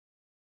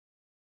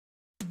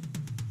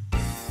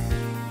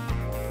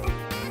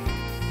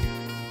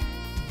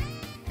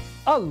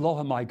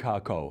Aloha mai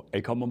kako,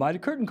 a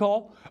kamamaita curtain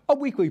call, a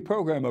weekly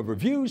program of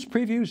reviews,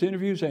 previews,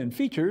 interviews, and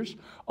features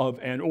of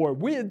and or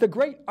with the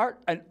great art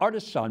and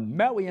artists on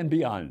Maui and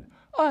beyond.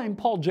 I'm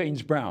Paul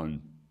James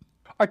Brown.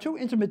 Our two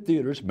intimate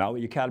theaters,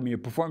 Maui Academy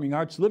of Performing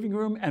Arts Living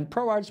Room and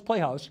Pro Arts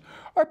Playhouse,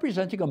 are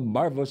presenting a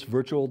marvelous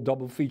virtual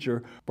double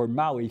feature for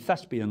Maui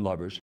thespian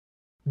lovers.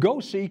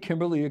 Go see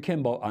Kimberly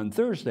Akimbo on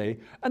Thursday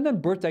and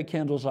then Birthday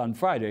Candles on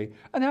Friday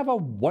and have a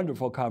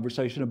wonderful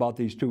conversation about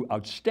these two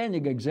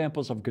outstanding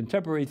examples of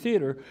contemporary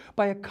theater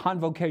by a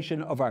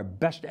convocation of our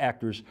best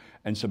actors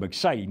and some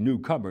exciting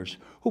newcomers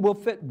who will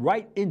fit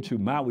right into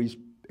Maui's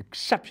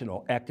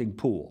exceptional acting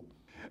pool.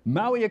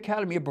 Maui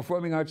Academy of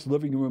Performing Arts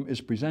Living Room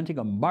is presenting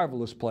a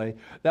marvelous play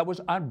that was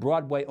on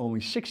Broadway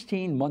only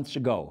 16 months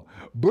ago.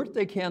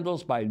 Birthday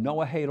Candles by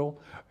Noah Haidleʻs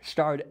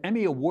starred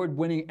Emmy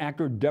Award-winning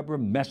actor Deborah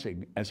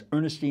Messing as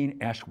Ernestine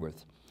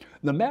Ashworth.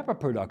 The Mehra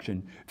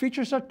production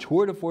features a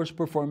tour de force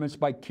performance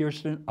by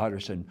Kirsten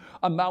Otterson,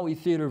 a Maui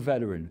theater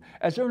veteran,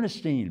 as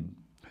Ernestine.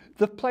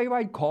 The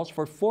playwright calls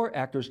for 4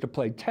 actors to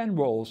play 10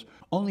 roles.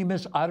 Only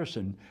Miss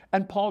Otterson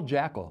and Paul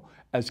Jackel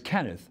as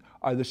Kenneth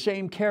are the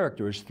same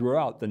characters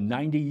throughout the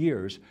 90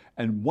 years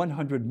and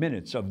 100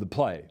 minutes of the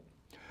play.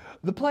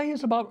 The play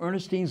is about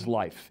Ernestine's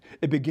life.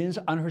 It begins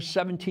on her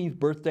 17th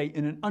birthday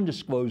in an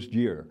undisclosed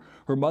year.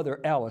 Her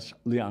mother, Alice,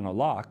 Leighanna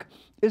Locke,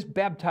 is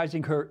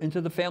baptizing her into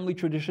the family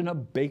tradition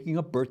of baking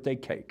a birthday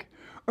cake.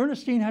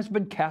 Ernestine has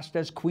been cast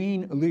as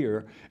Queen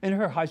Lear in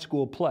her high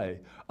school play,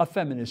 a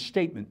feminist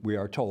statement, we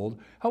are told.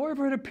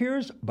 However, it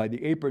appears by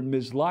the apron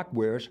Ms. Locke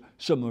wears,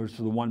 similar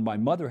to the one my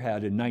mother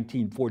had in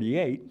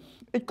 1948,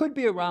 it could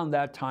be around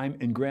that time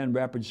in Grand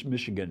Rapids,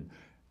 Michigan.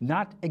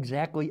 Not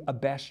exactly a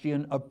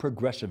bastion of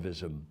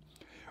progressivism.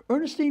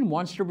 Ernestine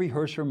wants to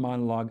rehearse her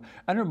monologue,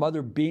 and her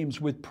mother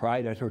beams with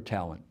pride at her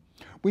talent.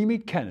 We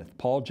meet Kenneth,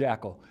 Paul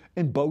Jackel,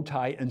 in bow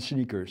tie and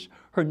sneakers,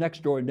 her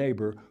next-door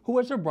neighbor who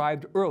has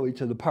arrived early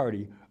to the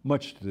party,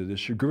 much to the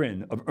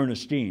chagrin of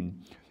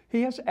Ernestine.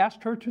 He has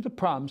asked her to the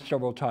prom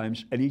several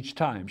times, and each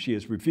time she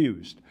has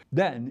refused.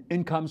 Then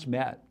in comes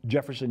Matt,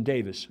 Jefferson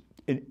Davis,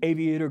 in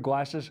aviator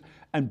glasses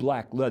and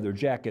black leather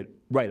jacket,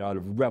 right out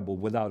of Rebel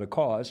Without a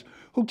Cause,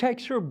 who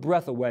takes her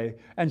breath away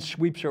and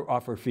sweeps her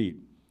off her feet.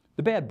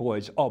 The bad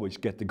boys always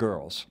get the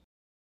girls.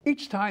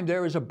 Each time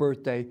there is a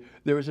birthday,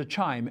 there is a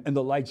chime and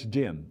the lights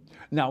dim.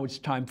 Now it's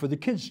time for the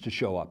kids to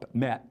show up.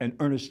 Matt and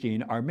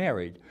Ernestine are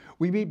married.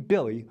 We meet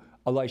Billy,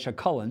 Elisha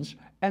Cullins,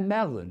 and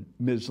Madelyn,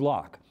 Ms.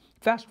 Locke.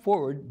 Fast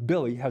forward,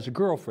 Billy has a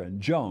girlfriend,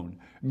 Joan,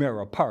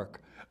 Mehra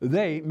Park.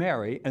 They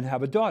marry and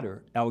have a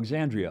daughter,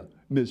 Alexandria,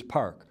 Ms.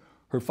 Park.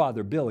 Her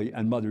father, Billy,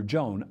 and mother,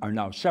 Joan, are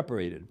now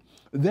separated.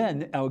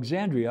 Then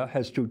Alexandria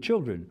has 2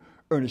 children,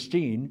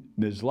 Ernestine,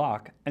 Ms.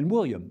 Locke, and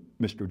William,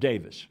 Mr.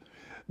 Davis.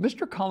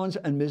 Mr. Cullins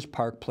and Ms.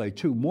 Park play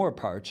 2 more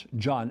parts,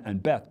 John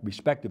and Beth,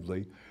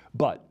 respectively,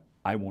 but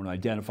I won't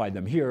identify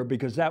them here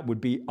because that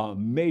would be a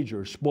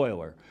major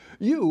spoiler.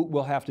 You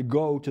will have to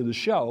go to the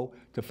show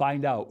to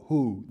find out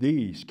who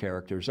these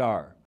characters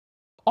are.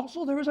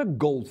 Also, there is a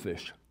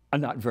goldfish, a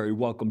not very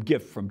welcome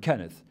gift from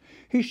Kenneth.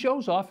 He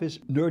shows off his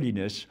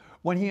nerdiness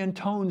when he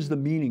intones the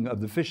meaning of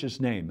the fish's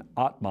name,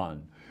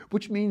 Atman,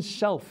 which means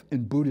self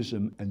in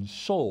Buddhism and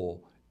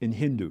soul in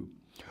Hindu.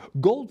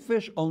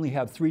 Goldfish only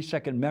have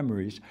 3-second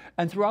memories,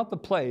 and throughout the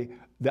play,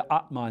 the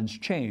Atmans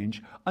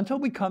change until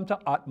we come to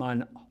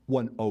Atman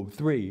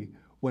 103,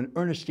 when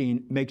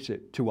Ernestine makes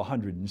it to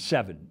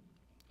 107.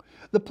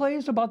 The play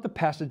is about the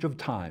passage of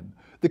time,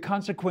 the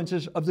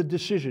consequences of the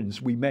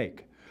decisions we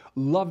make,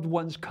 loved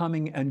ones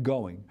coming and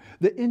going,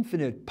 the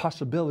infinite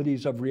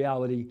possibilities of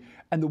reality,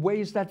 and the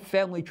ways that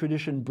family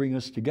tradition bring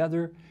us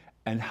together,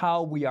 and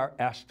how we are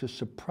asked to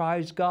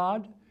surprise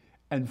God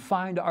and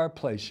find our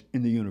place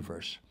in the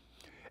universe.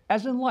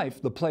 As in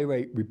life, the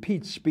playwright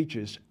repeats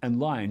speeches and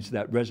lines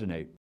that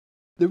resonate.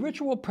 The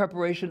ritual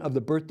preparation of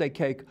the birthday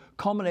cake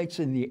culminates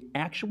in the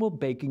actual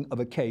baking of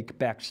a cake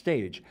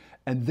backstage,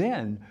 and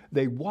then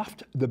they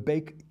waft the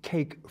baked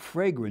cake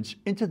fragrance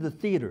into the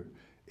theater.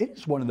 It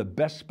is one of the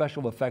best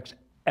special effects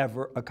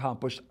ever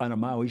accomplished on a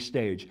Maui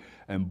stage,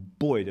 and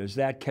boy does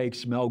that cake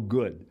smell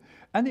good.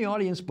 And the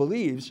audience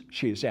believes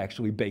she is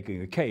actually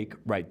baking a cake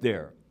right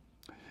there.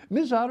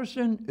 Ms.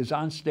 Otterson is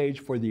on stage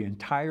for the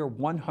entire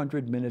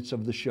 100 minutes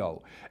of the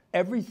show.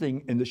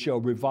 Everything in the show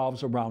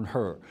revolves around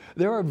her.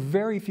 There are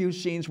very few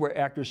scenes where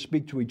actors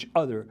speak to each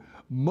other.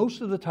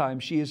 Most of the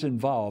time, she is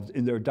involved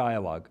in their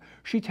dialogue.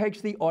 She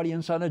takes the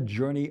audience on a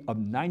journey of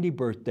 90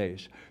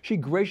 birthdays. She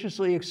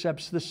graciously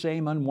accepts the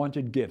same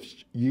unwanted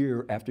gifts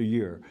year after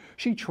year.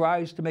 She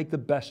tries to make the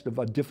best of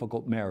a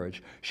difficult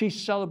marriage. She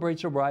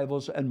celebrates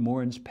arrivals and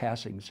mourns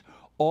passings,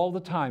 all the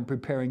time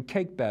preparing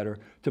cake batter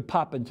to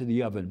pop into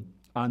the oven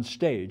on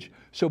stage,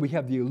 so we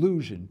have the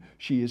illusion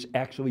she is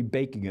actually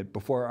baking it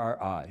before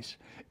our eyes.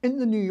 In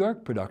the New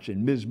York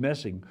production, Ms.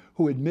 Messing,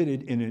 who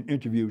admitted in an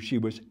interview she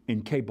was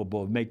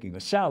incapable of making a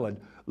salad,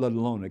 let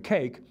alone a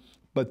cake,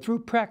 but through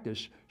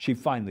practice, she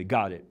finally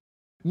got it.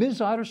 Ms.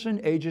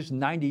 Otterson ages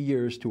 90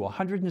 years to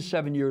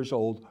 107 years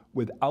old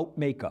without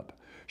makeup.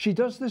 She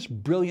does this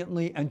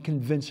brilliantly and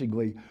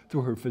convincingly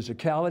through her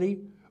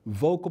physicality,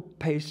 vocal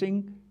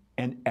pacing,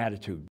 and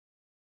attitude.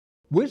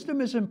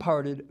 Wisdom is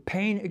imparted,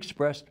 pain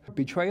expressed,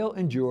 betrayal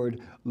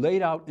endured,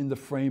 laid out in the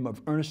frame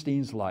of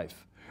Ernestine's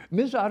life.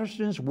 Ms.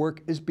 Otterson's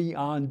work is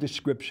beyond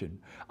description.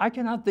 I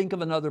cannot think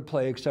of another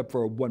play except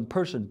for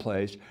one-person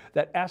plays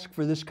that ask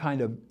for this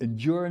kind of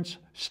endurance,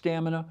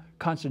 stamina,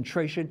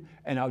 concentration,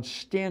 and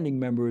outstanding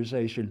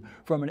memorization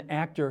from an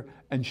actor,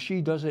 and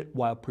she does it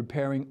while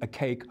preparing a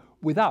cake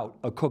without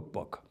a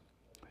cookbook.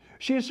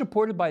 She is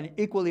supported by an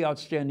equally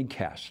outstanding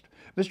cast.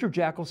 Mr.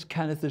 Jackel's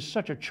Kenneth is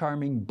such a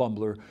charming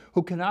bumbler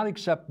who cannot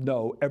accept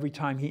no every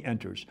time he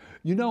enters.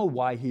 You know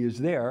why he is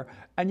there,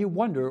 and you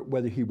wonder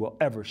whether he will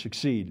ever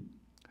succeed.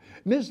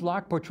 Ms.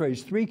 Locke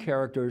portrays three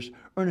characters: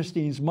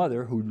 Ernestine's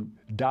mother, who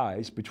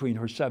dies between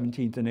her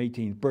 17th and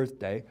 18th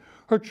birthday,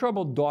 her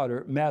troubled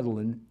daughter,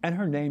 Madelyn, and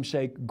her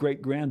namesake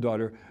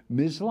great-granddaughter.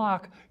 Ms.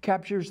 Locke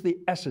captures the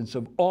essence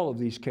of all of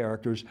these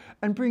characters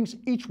and brings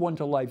each one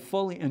to life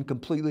fully and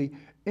completely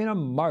in a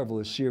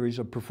marvelous series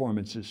of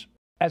performances.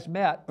 As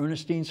Matt,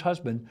 Ernestine's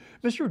husband,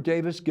 Mr.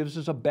 Davis gives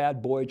us a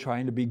bad boy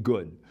trying to be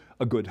good,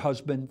 a good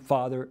husband,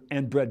 father,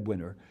 and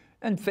breadwinner,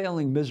 and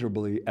failing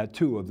miserably at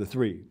two of the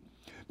three.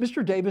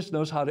 Mr. Davis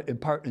knows how to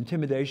impart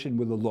intimidation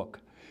with a look.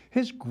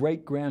 His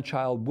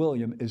great-grandchild,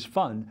 William, is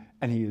fun,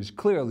 and he is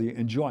clearly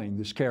enjoying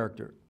this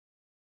character.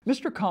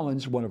 Mr.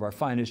 Cullins, one of our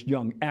finest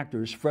young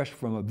actors, fresh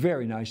from a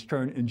very nice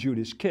turn in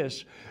Judas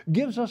Kiss,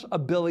 gives us a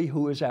Billy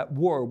who is at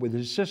war with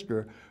his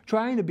sister,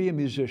 trying to be a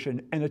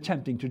musician and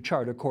attempting to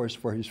chart a course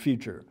for his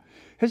future.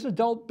 His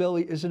adult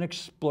Billy is an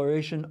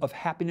exploration of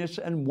happiness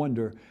and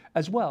wonder,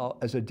 as well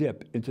as a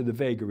dip into the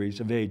vagaries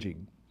of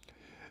aging.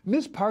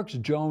 Ms. Park's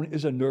Joan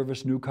is a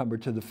nervous newcomer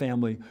to the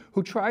family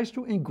who tries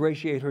to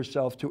ingratiate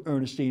herself to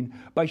Ernestine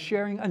by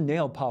sharing a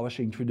nail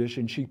polishing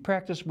tradition she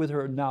practiced with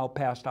her now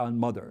passed-on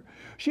mother.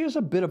 She is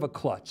a bit of a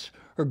klutz.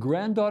 Her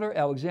granddaughter,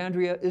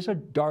 Alexandria, is a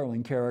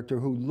darling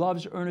character who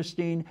loves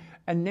Ernestine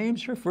and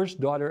names her first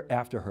daughter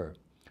after her.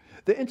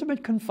 The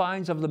intimate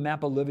confines of the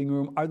Mappa living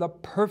room are the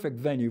perfect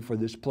venue for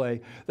this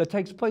play that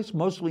takes place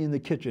mostly in the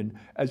kitchen,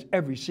 as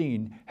every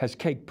scene has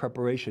cake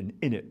preparation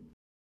in it.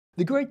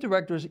 The great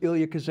directors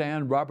Elia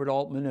Kazan, Robert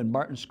Altman, and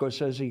Martin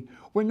Scorsese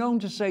were known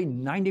to say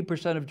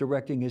 90% of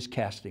directing is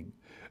casting.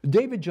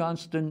 David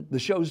Johnston, the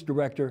show's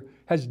director,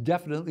 has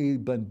definitely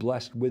been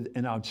blessed with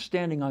an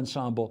outstanding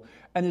ensemble,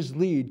 and his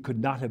lead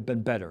could not have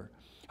been better.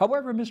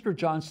 However, Mr.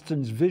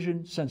 Johnston's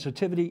vision,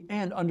 sensitivity,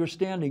 and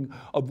understanding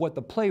of what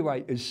the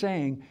playwright is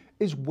saying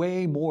is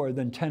way more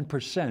than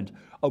 10%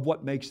 of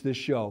what makes this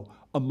show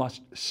a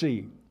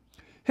must-see.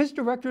 His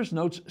director's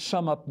notes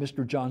sum up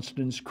Mr.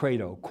 Johnston's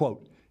credo,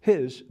 quote,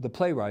 "His, the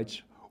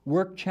playwright's,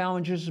 work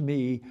challenges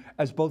me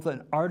as both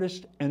an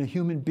artist and a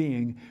human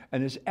being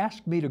and has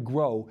asked me to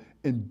grow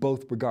in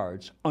both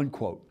regards,"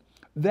 unquote.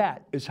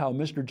 That is how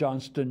Mr.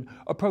 Johnston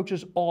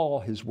approaches all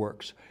his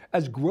works,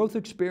 as growth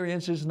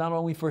experiences not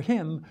only for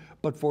him,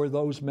 but for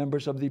those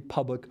members of the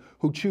public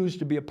who choose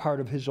to be a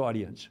part of his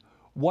audience.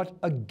 What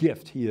a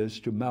gift he is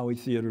to Maui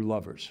theater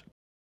lovers.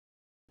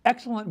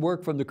 Excellent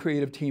work from the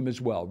creative team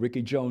as well.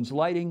 Ricky Jones'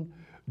 lighting,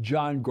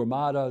 John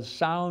Gormada's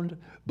sound.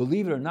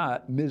 Believe it or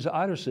not, Ms.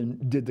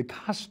 Otterson did the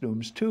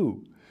costumes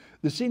too.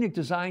 The scenic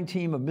design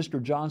team of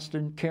Mr.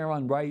 Johnston,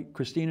 Karen Wright,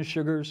 Christina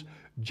Sugars,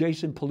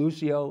 Jason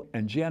Pelucio,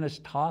 and Janice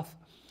Toth.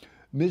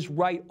 Ms.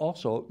 Wright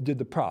also did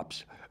the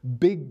props.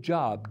 Big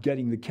job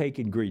getting the cake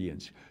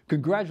ingredients.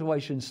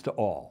 Congratulations to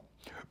all.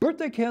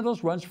 Birthday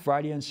Candles runs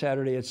Friday and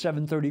Saturday at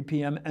 7:30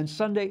 p.m. and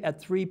Sunday at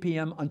 3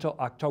 p.m. until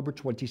October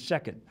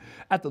 22nd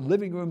at the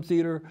Living Room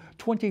Theater,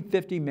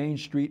 2050 Main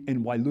Street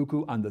in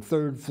Wailuku on the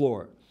 3rd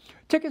floor.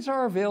 Tickets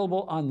are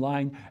available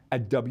online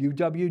at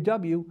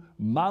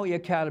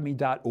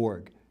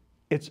www.mauiacademy.org.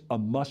 It's a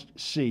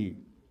must-see.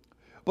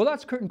 Well,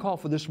 that's Curtain Call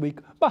for this week.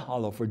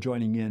 Mahalo for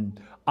joining in.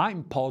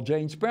 I'm Paul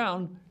James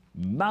Brown,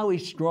 Maui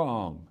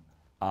Strong.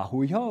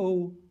 Ahui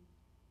ho.